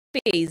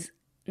phase.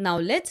 Now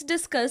let's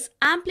discuss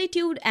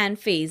amplitude and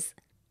phase.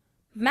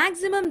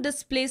 Maximum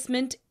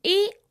displacement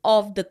A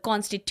of the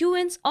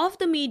constituents of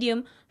the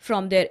medium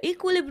from their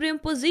equilibrium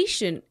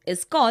position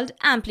is called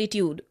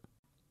amplitude.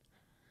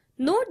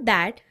 Note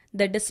that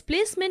the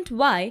displacement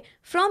y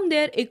from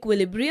their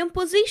equilibrium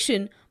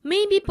position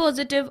may be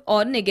positive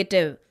or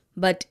negative,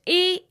 but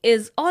A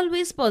is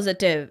always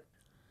positive.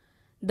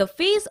 The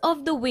phase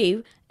of the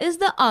wave is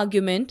the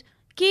argument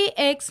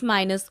kx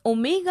minus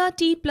omega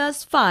t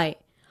plus phi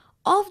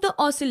of the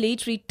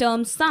oscillatory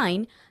term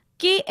sine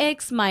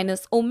kx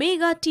minus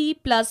omega t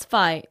plus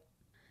phi.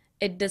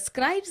 It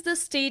describes the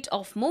state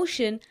of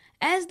motion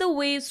as the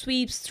wave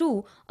sweeps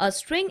through a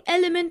string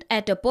element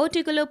at a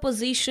particular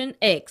position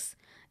x.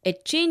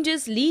 It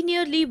changes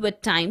linearly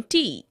with time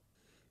t.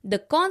 The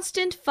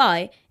constant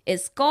phi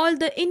is called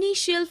the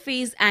initial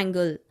phase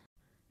angle.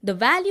 The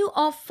value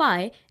of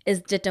phi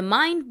is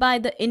determined by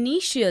the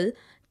initial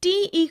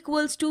t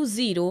equals to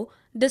 0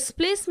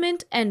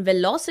 displacement and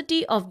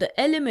velocity of the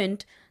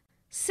element,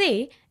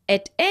 say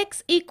at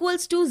x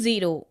equals to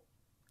 0.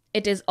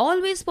 It is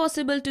always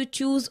possible to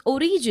choose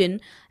origin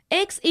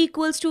x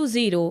equals to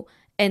 0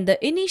 and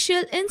the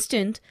initial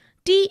instant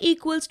t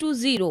equals to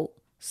 0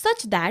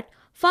 such that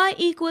phi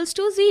equals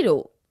to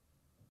 0.